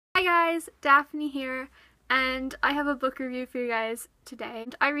guys, Daphne here, and I have a book review for you guys today.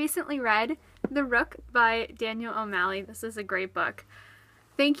 I recently read The Rook by Daniel O'Malley. This is a great book.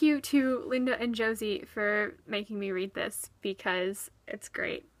 Thank you to Linda and Josie for making me read this because it's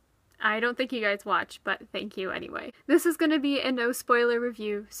great. I don't think you guys watch, but thank you anyway. This is going to be a no spoiler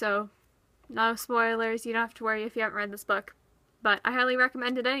review, so no spoilers. You don't have to worry if you haven't read this book, but I highly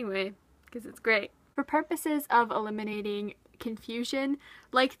recommend it anyway because it's great. For purposes of eliminating confusion,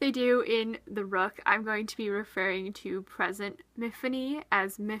 like they do in The Rook, I'm going to be referring to present Miffany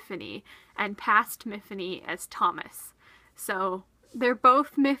as Miffany and past Miffany as Thomas. So they're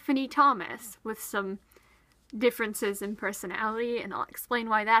both Miffany Thomas with some differences in personality, and I'll explain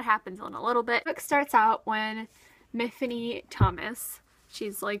why that happens in a little bit. The book starts out when Miffany Thomas,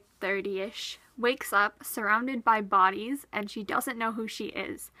 she's like 30-ish, wakes up surrounded by bodies and she doesn't know who she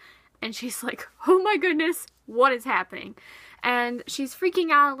is. And she's like, oh my goodness, what is happening? And she's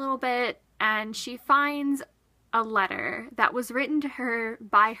freaking out a little bit, and she finds a letter that was written to her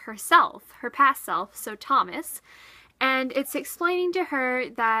by herself, her past self, so Thomas, and it's explaining to her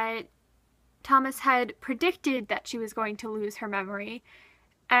that Thomas had predicted that she was going to lose her memory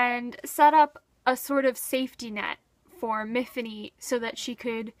and set up a sort of safety net for Miffany so that she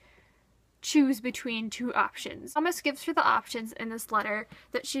could choose between two options. Thomas gives her the options in this letter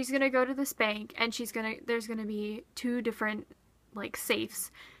that she's gonna go to this bank and there's gonna be two different like safes,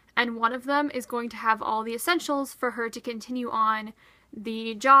 and one of them is going to have all the essentials for her to continue on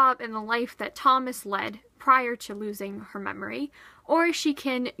the job and the life that Thomas led prior to losing her memory, or she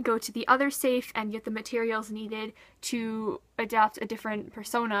can go to the other safe and get the materials needed to adopt a different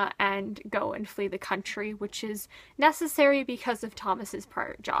persona and go and flee the country, which is necessary because of Thomas's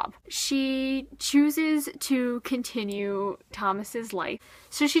prior job. She chooses to continue Thomas's life,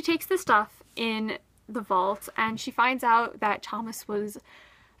 so she takes the stuff in the vault and she finds out that Thomas was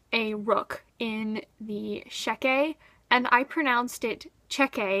a rook in the Sheke, and I pronounced it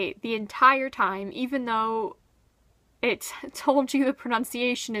Cheke the entire time, even though it told you the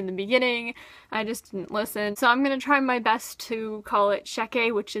pronunciation in the beginning. I just didn't listen. So I'm gonna try my best to call it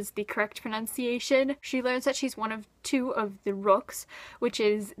Sheke, which is the correct pronunciation. She learns that she's one of two of the Rooks, which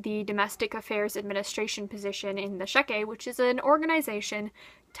is the Domestic Affairs Administration position in the Sheke, which is an organization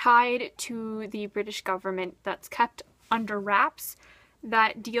tied to the British government that's kept under wraps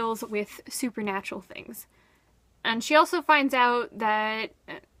that deals with supernatural things. And she also finds out that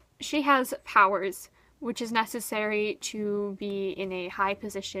she has powers, which is necessary to be in a high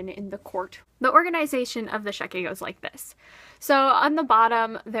position in the court. The organization of the Sheke goes like this. So on the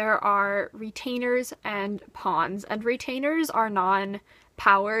bottom there are retainers and pawns, and retainers are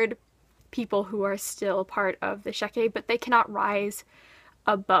non-powered people who are still part of the Sheke, but they cannot rise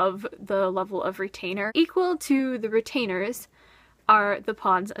above the level of retainer. Equal to the retainers are the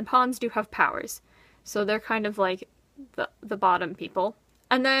pawns, and pawns do have powers. So they're kind of like the bottom people.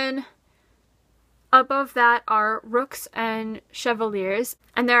 And then above that are rooks and chevaliers,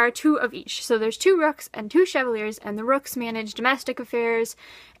 and there are two of each. So there's two rooks and two chevaliers, and the rooks manage domestic affairs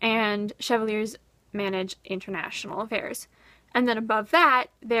and chevaliers manage international affairs. And then above that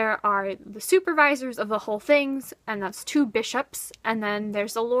there are the supervisors of the whole things, and that's two bishops, and then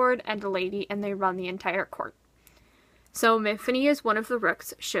there's a lord and a lady, and they run the entire court. So Miffany is one of the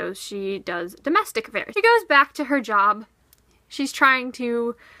rooks, shows she does domestic affairs. She goes back to her job. She's trying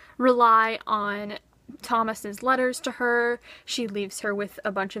to rely on Thomas's letters to her. She leaves her with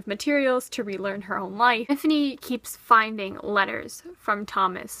a bunch of materials to relearn her own life. Miffany keeps finding letters from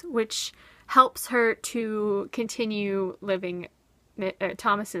Thomas, which helps her to continue living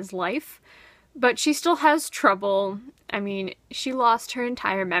Thomas's life. But she still has trouble. I mean, she lost her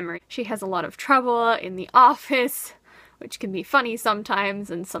entire memory. She has a lot of trouble in the office, which can be funny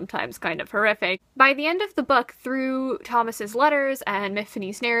sometimes and sometimes kind of horrific. By the end of the book, through Thomas's letters and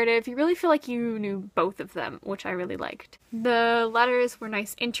Miffany's narrative, you really feel like you knew both of them, which I really liked. The letters were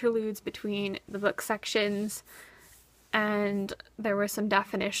nice interludes between the book sections, and there were some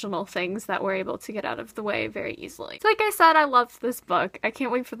definitional things that were able to get out of the way very easily. So like I said, I loved this book. I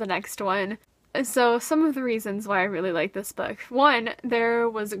can't wait for the next one. So some of the reasons why I really like this book. One, there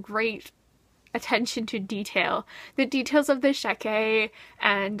was great attention to detail. The details of the Sheke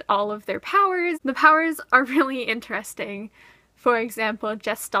and all of their powers. The powers are really interesting. For example,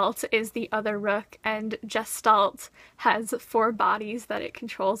 Gestalt is the other rook, and Gestalt has 4 bodies that it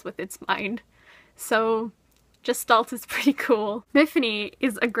controls with its mind. So Gestalt is pretty cool. Miffany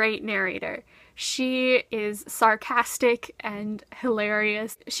is a great narrator. She is sarcastic and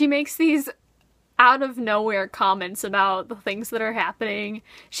hilarious. She makes these out of nowhere comments about the things that are happening.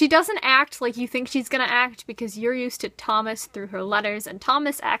 She doesn't act like you think she's gonna act because you're used to Thomas through her letters, and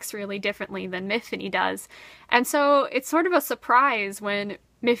Thomas acts really differently than Miffany does. And so it's sort of a surprise when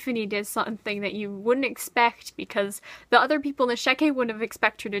Miffany did something that you wouldn't expect, because the other people in the Sheke wouldn't have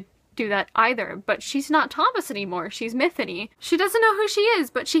expected her to do that either. But she's not Thomas anymore, she's Miffany. She doesn't know who she is,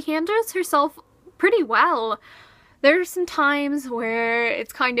 but she handles herself pretty well. There's some times where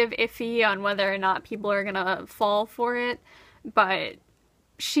it's kind of iffy on whether or not people are gonna fall for it, but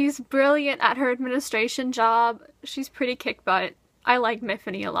she's brilliant at her administration job. She's pretty kick butt. I like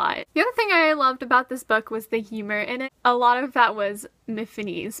Miffany a lot. The other thing I loved about this book was the humor in it. A lot of that was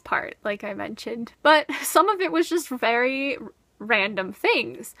Miffany's part, like I mentioned, but some of it was just very random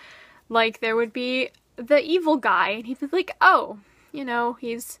things. Like, there would be the evil guy, and he'd be like, oh, you know,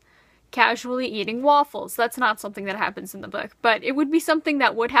 he's casually eating waffles. That's not something that happens in the book, but it would be something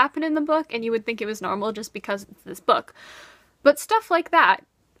that would happen in the book, and you would think it was normal just because it's this book. But stuff like that,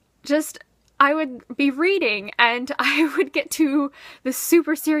 just, I would be reading and I would get to this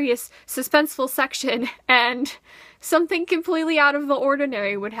super serious, suspenseful section and something completely out of the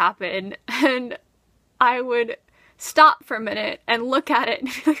ordinary would happen, and I would stop for a minute and look at it and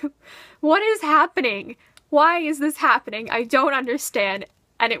be like, what is happening? Why is this happening? I don't understand.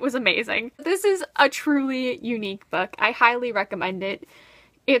 And it was amazing. This is a truly unique book. I highly recommend it.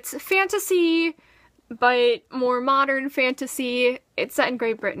 It's fantasy, but more modern fantasy. It's set in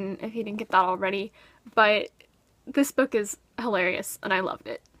Great Britain, if you didn't get that already, but this book is hilarious and I loved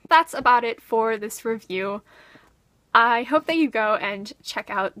it. That's about it for this review. I hope that you go and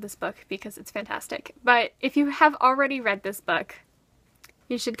check out this book because it's fantastic. But if you have already read this book,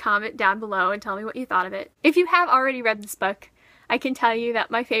 you should comment down below and tell me what you thought of it. If you have already read this book, I can tell you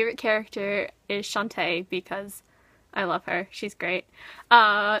that my favorite character is Shantae because I love her. She's great.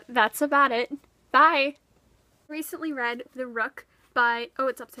 That's about it. Bye! Recently read The Rook by, oh,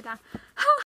 it's upside down.